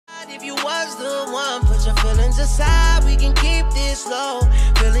If you was the one, put your feelings aside, we can keep this low.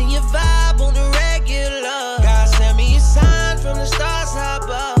 Feeling your vibe on the regular. God sent me a sign from the stars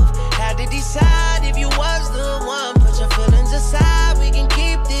above. Had to decide if you was the one, put your feelings aside, we can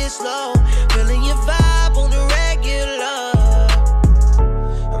keep this low. Feeling your vibe on the regular.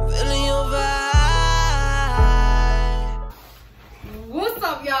 I'm feeling your vibe. What's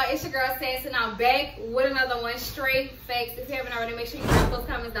up, y'all? It's your girl Sass, and I'm back with another one. Straight facts. If you haven't already, make sure you drop those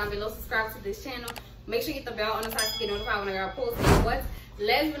comments down below. Subscribe to this channel. Make sure you hit the bell on the side to get notified when I got post. And what?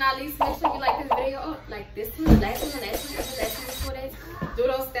 Last but not least, make sure you like this video up. Like this one, last one, last one, after last one, before that. Do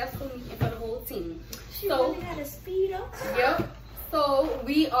those steps for me and for the whole team. She really had a speed up. Yep. So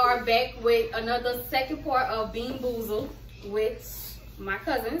we are back with another second part of being boozled with my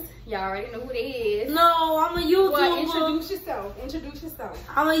cousins. Y'all already know who they is. No, I'm a YouTuber. Well, introduce yourself. Introduce yourself.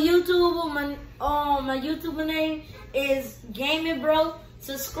 I'm a YouTuber. My YouTuber name is Gaming Bro.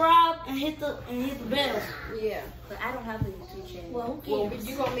 Subscribe and hit the bell. Yeah. But I don't have a YouTube channel. Well,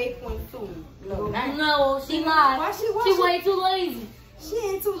 you gonna make one soon. No, she not. Why She she way too lazy. She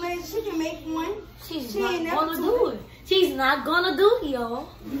ain't too lazy. She can make one. She's She not ain't never gonna too do it. She's not gonna do it, y'all.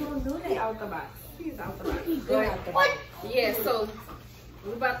 You don't do He's that. out the box. He's out the box. Go out the What? Yeah, so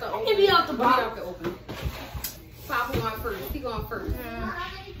we're about to open. Give me out the We're box. about to open. Papa going first. He going first.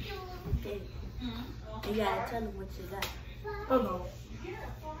 Okay. You gotta tell him what you got. Oh no.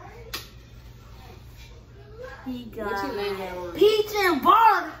 He What got you landing on? peach and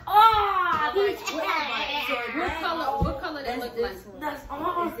bark. Oh, peach and What color that look like? That's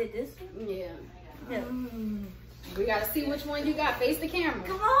all. Is it this one? Yeah. Yeah. We gotta see which one you got. Face the camera.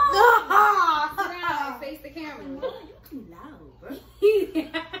 Come on. Sit down and face the camera. You too loud, bro.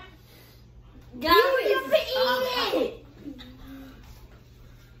 Guys, You can eat it.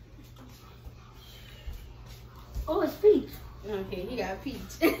 Oh, it's peach. Okay, he got peach.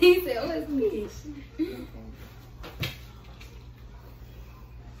 He said, "Oh, it's peach."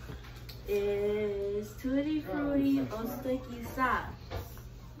 It's Tutti Frutti or Sticky Socks.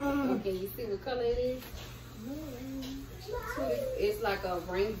 Okay, you see what color it is? It's like a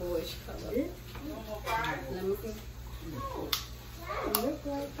rainbowish color. Let me see.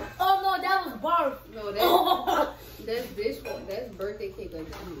 Oh no, that was bark. No, that's this one. That's birthday cake. Like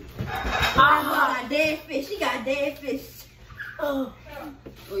got dead fish. She got dead fish. Oh,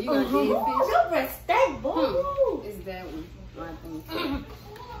 you got dead fish. Your breast stank, boy. It's that one. I think.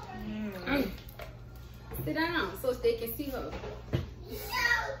 Sit down so they can see her.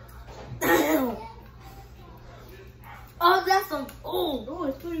 Oh, that's some. Oh,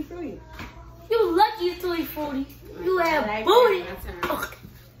 it's Tutti Frutti. You lucky it's Tutti Frutti. You have My booty. turn.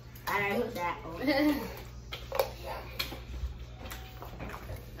 I put that on.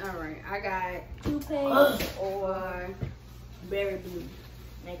 All right, I got Toothpaste or Berry blue.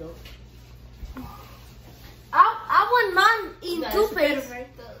 Mango. I wouldn't mind eating toothpaste.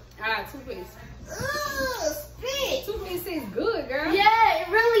 I got toothpaste. Ugh, spit. Toothpaste is good, girl. Yeah, it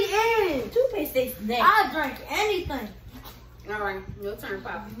really is. Toothpaste tastes nasty. I drink anything. All right, your turn,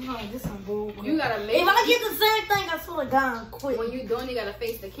 Papa. No, this some bull. You gotta make. If I get the same thing, I swear to God, I'm quit. When you doing, you gotta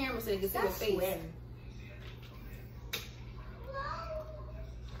face the camera so they can see your face.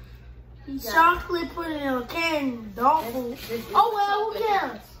 Chocolate put it in a can, dog food. Oh well, who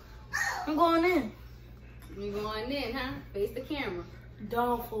cares? I'm going in. You going in, huh? Face the camera.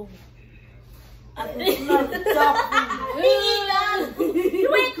 Dog food. I can smell the dog food.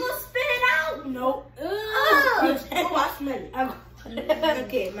 You ain't gonna spit it out? Nope. Ugh. Oh, I smell it.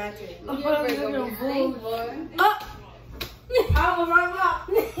 Okay, my turn. You're gonna be stink, boy. I'm a run up.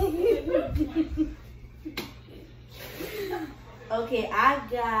 Okay, I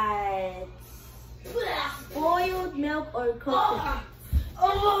got spoiled milk or coconut.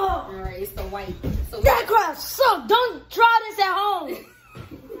 All right, it's the white. So That crap sucks. Don't try this at home.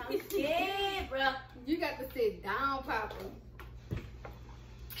 I'm scared, bro. you got to sit down, Papa.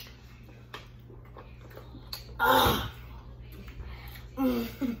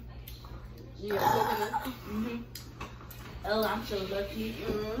 You got coconut. Oh, I'm so lucky.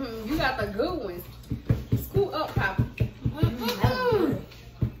 You got the good ones. Scoot up, Papa.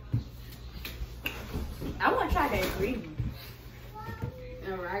 I want to try that green one.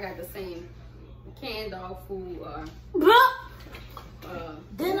 All right, I got the same canned dog food.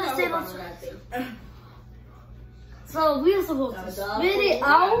 Didn't I say what those? got there? So we're supposed to spit it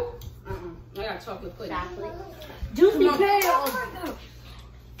out. I got chocolate pudding. Juicy pear.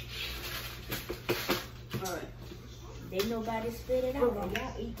 All right. They nobody spit it out.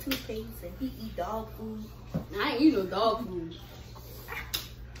 Y'all eat toothpaste and he eat dog food. I ain't eat no dog food.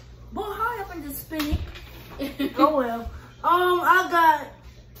 Boy, hurry up and just spin it. Oh well. I got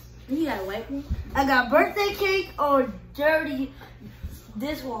You got a white one? I got birthday cake or dirty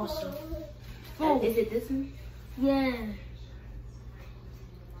dishwasher. Oh. Is it this one? Yeah.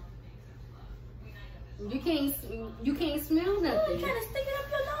 You can't smell nothing. You trying to stick it up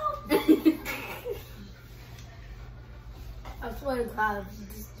your nose? I swear to God,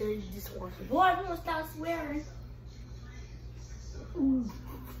 this dirty dishwasher. Boy, I'm gonna stop swearing. Ooh.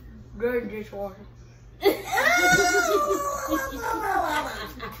 Dirty dishwasher.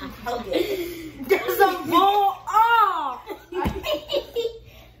 Okay. There's a bowl. Oh!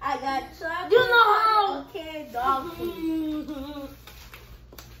 I got chocolate. You know how? Okay, dog food.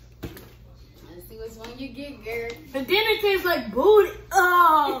 Let's see which one you get, girl. And then it tastes like booty.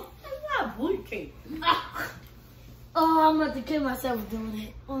 Oh! It's not booty cake. Oh, I'm about to kill myself doing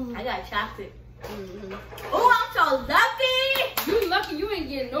it. I got chocolate. Mm-hmm. Oh, I'm so lucky. You lucky you ain't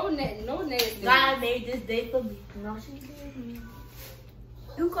getting no nasty. God made this day for me. No, she didn't.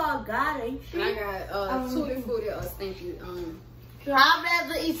 You call God, ain't she? And I got tutti frutti or stinky. I'd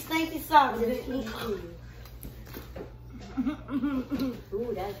rather eat stinky sauce than eat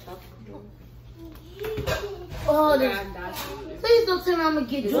Ooh, that's tough. Oh, It this. got dots on it. Please don't tell me I'm gonna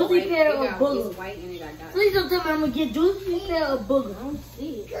get It's juicy white, pear it or got- booger. It's white and it got dots. Please don't tell me I'm gonna get juicy pear or booger. I don't see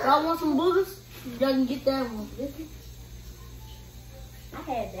it. Y'all want some boogers? Y'all can get that one. I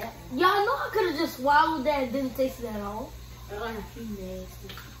had that one. Y'all know I could have just swallowed that and didn't taste it at all. You nasty.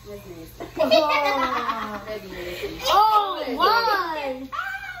 That's nasty. Oh, That's nasty. oh why?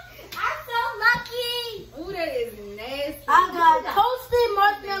 I'm so lucky. Ooh, that is nasty. I got toasted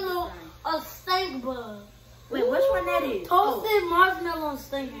marshmallow or stink bug. Wait, which one that is? Toasted marshmallow and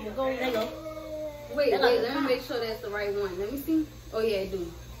stink bug. Go, There you go. Wait, That like let me make sure that's the right one. Let me see. Oh yeah, I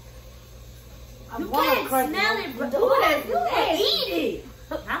do. You can't smell it, bro. Ooh, that's nasty. Eat it.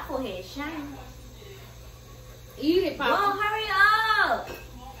 My forehead shine. Eat it, Whoa, Papa. hurry up.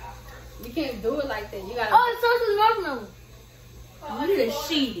 You can't do it like that. You gotta. Oh, it's toasted marshmallow. You just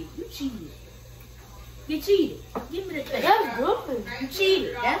cheated. You cheated. You cheated. Give me the thing. That's good. You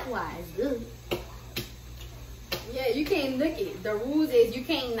cheated. That's why it's good. Yeah, you can't lick it. The rules is you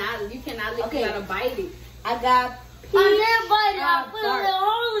cannot lick Okay. it. You gotta bite it. I got I didn't bite it. I put a bark. little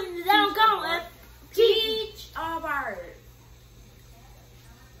hole in it. That don't count. peach or bird.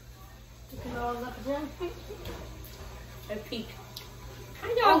 A peach. How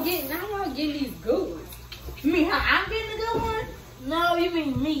y'all getting these good ones? You mean how I'm getting the good one? No, you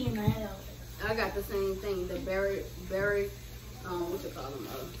mean me in the hell. I got the same thing. The berry, what you call them?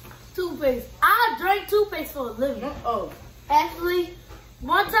 Toothpaste. I drank toothpaste for a living. Oh. Actually,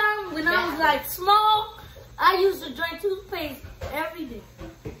 one time when I was like small, I used to drink toothpaste every day.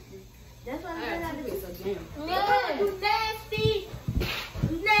 That's what I I'm got saying. toothpaste again. Yeah. You nasty.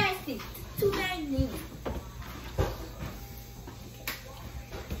 You nasty. Too nasty.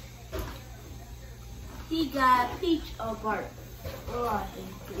 He got peach or bark. Oh, I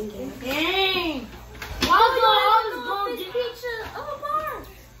hate this. Dang. Why do I Oh, always no, go this get peach or bark.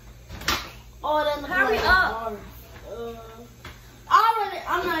 Oh, that's Hurry up.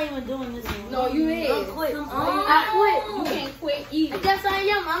 I'm not even doing this anymore. No, you is. I quit. No, I you can't quit eating. quit. Yes, I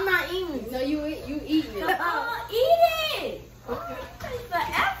am. I'm not eating. No, you eating it. Eat it.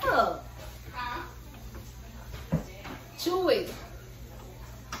 Forever. Chew it.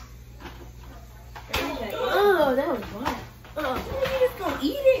 Oh, that was bad. You just gonna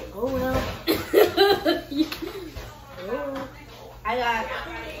eat it? Oh, well. I got.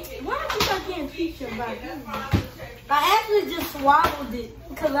 Why don't you start getting peach or bark? I actually just swallowed it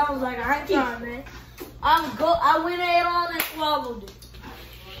because I was like, I ain't trying that. I went ahead on and swallowed it.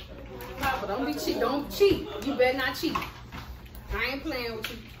 Papa, don't be cheat. Don't cheat. You better not cheat. I ain't playing with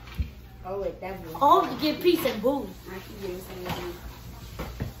you. Oh wait, that one. I hope to get peace and booze. I keep getting the same thing.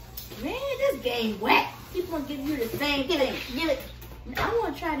 Man, this game whack. Keep on giving you the same thing. Give it. I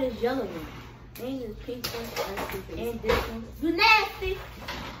want to try this yellow one. And this pink one. And this one. You nasty.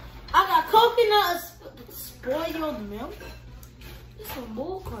 I got coconut spoiled milk. This some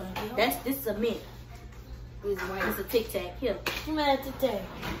bullcrap, yo. This is a mint. It's white. It's a Tic Tac. Here. Give me that today.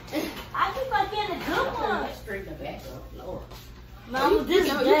 I keep on getting a good one. Straight the back up. Lord. No, this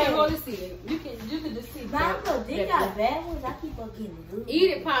is You can bad. really see it. You can just see But that. they got bad ones. I keep on getting the good.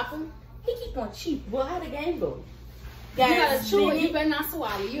 Eat it, Papa. He keep on cheap. Well, how the game go? You gotta chew spin it. You better not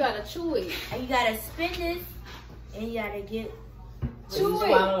swallow. You gotta chew it. And you gotta spin this. And you gotta get. Chew You it.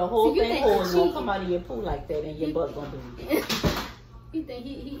 swallow the whole See, you thing think whole he and won't cheating. come out of your poo like that and your butt gonna be. You think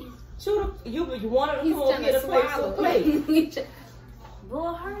he Shoot, you wanted to he's come over trying here to to play some swallow. play.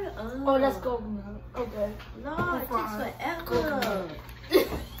 Boy, hurry up. Oh, that's coconut. Okay. No, it takes forever. Coconut.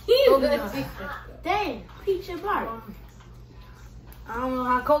 Dang, peach and bark. I don't know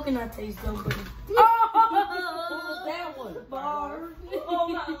how coconut tastes though, but Who's that one? bar. Oh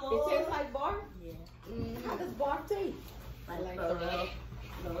my lord. It tastes like bar? Yeah. How does bar taste? Like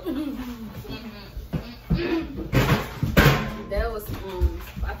That was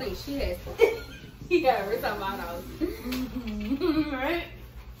I think she has every time I house. Right?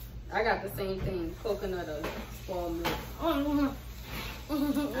 I got the same thing, coconut or spoiled milk. I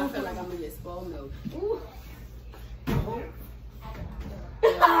feel like I'm gonna get spoiled milk. Ooh.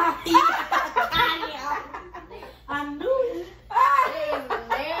 I knew it.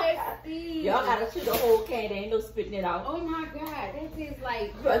 Nasty. Y'all gotta chew the whole can. They ain't no spitting it out. Oh my god, that tastes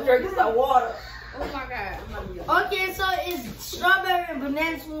like. But drinking some water. Oh my god. Okay, so it's strawberry and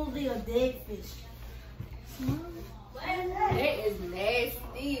banana smoothie or dead fish. That is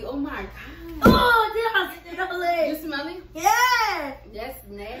nasty. Oh my god. Oh, did I smell You it? smell it? Yeah. That's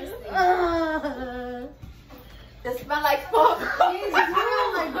nasty. It smell like smoke. It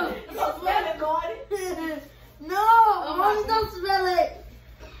smells like Don't smell it, Gordon. No, mommy don't smell it.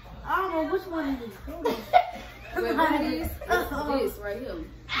 I don't know which one it is. Wait, what it is? It's this right here.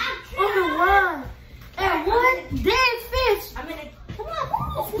 Oh, wow. And what? Dead fish. I mean, come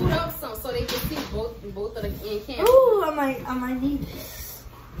on, scoot up some so they can see both of the in cans. Ooh, I might need this.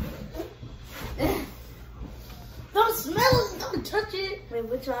 Don't smell it. Don't touch it. Wait,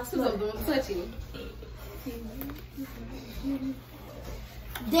 which one? So don't touch it.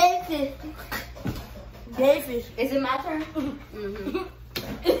 Dead fish. Dead fish. Is it my turn? Mm-hmm.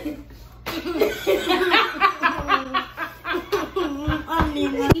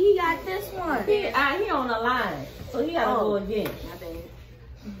 He got this one. He on the line, so he gotta go again. My bad.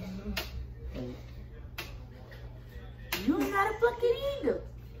 You ain't gotta pluck it either.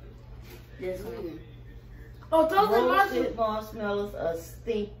 This one. Oh, those are my Bullshit gonna smell us a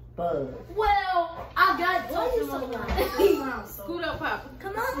stink bug. Well, I got toasted on mine. Scoot up, Papa.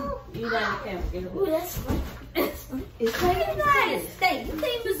 Come on. You got the camera. Get Ooh, it. that's fun. It's like you guys stink. You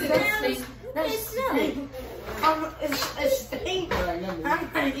think this is That's stink. It's stink. I'm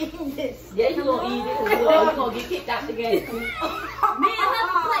not eating this. Yeah, you gonna eat it. Cause you gonna get kicked out the game. Man, I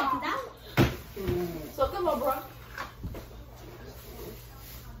have to play. So come on, bro.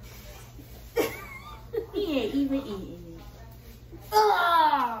 He ain't even eating it.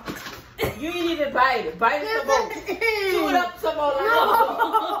 Ah! You ain't even bite it. Bite it some more. Chew it up some more.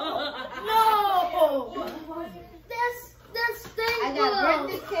 No! That's stink. I got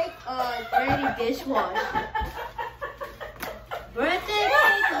birthday cake or dirty dishwash. Birthday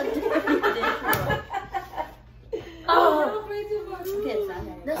cake or dirty dishwash. Oh! Yes, I have.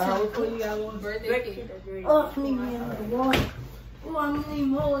 That's Before you got one birthday cake. Oh, I need me another one. Oh, I need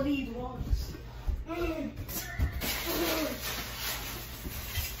more of these ones. I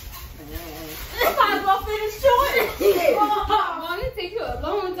might as well finish chewing it. Mom, it take you a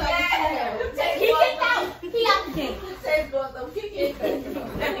long time to chew. He kicked out. He out the game. Taste buds, I'm kicking it.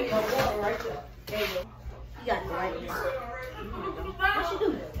 That nigga water right there. There you go. You got the right one. What you do?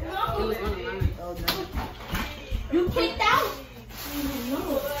 It was on the line. Oh, no. You kicked out.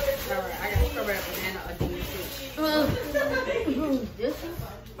 Alright, I got strawberry banana or dead fish. This one?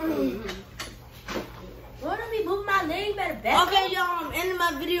 Why don't we move my leg better back? Okay, y'all, I'm ending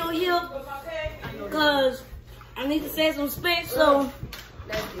my video here because I need to save some space, so.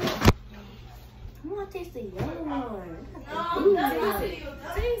 That's it. I want to taste the yellow one.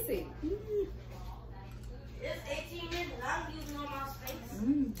 Taste it. It's 18 minutes and I'm using all my space.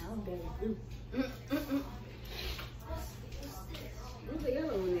 I'm very blue. What's the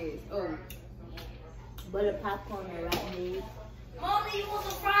yellow one is? Oh. Butter popcorn and right meat. Mommy, you want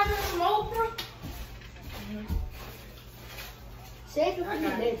some fries and some okra? Shake it for I me,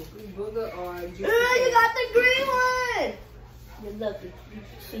 got baby. booger or juicy. You got the green one. You're lucky.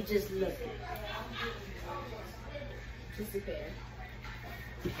 She just lucky. Juicy pear.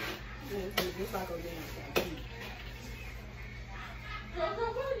 Just like organic.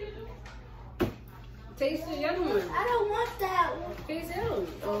 Taste the yellow one. I don't want that one. Taste the yellow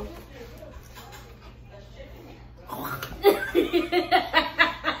one.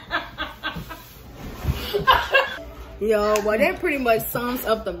 Yo, well that pretty much sums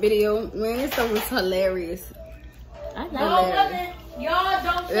up the video. Man, this stuff was hilarious. I like Hilarious. Y'all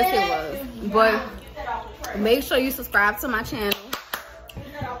don't say Yes, it was. But make sure you subscribe to my channel.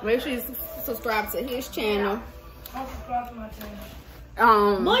 Make sure you subscribe to his channel. I'll subscribe to my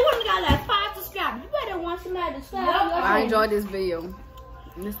channel. Boy, you only got like 5 subscribers. You better want somebody to subscribe. I enjoyed this video.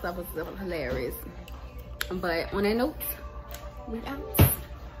 This stuff was hilarious. But on that note, we out.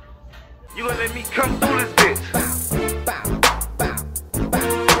 You gonna let me come through this bitch? Bow.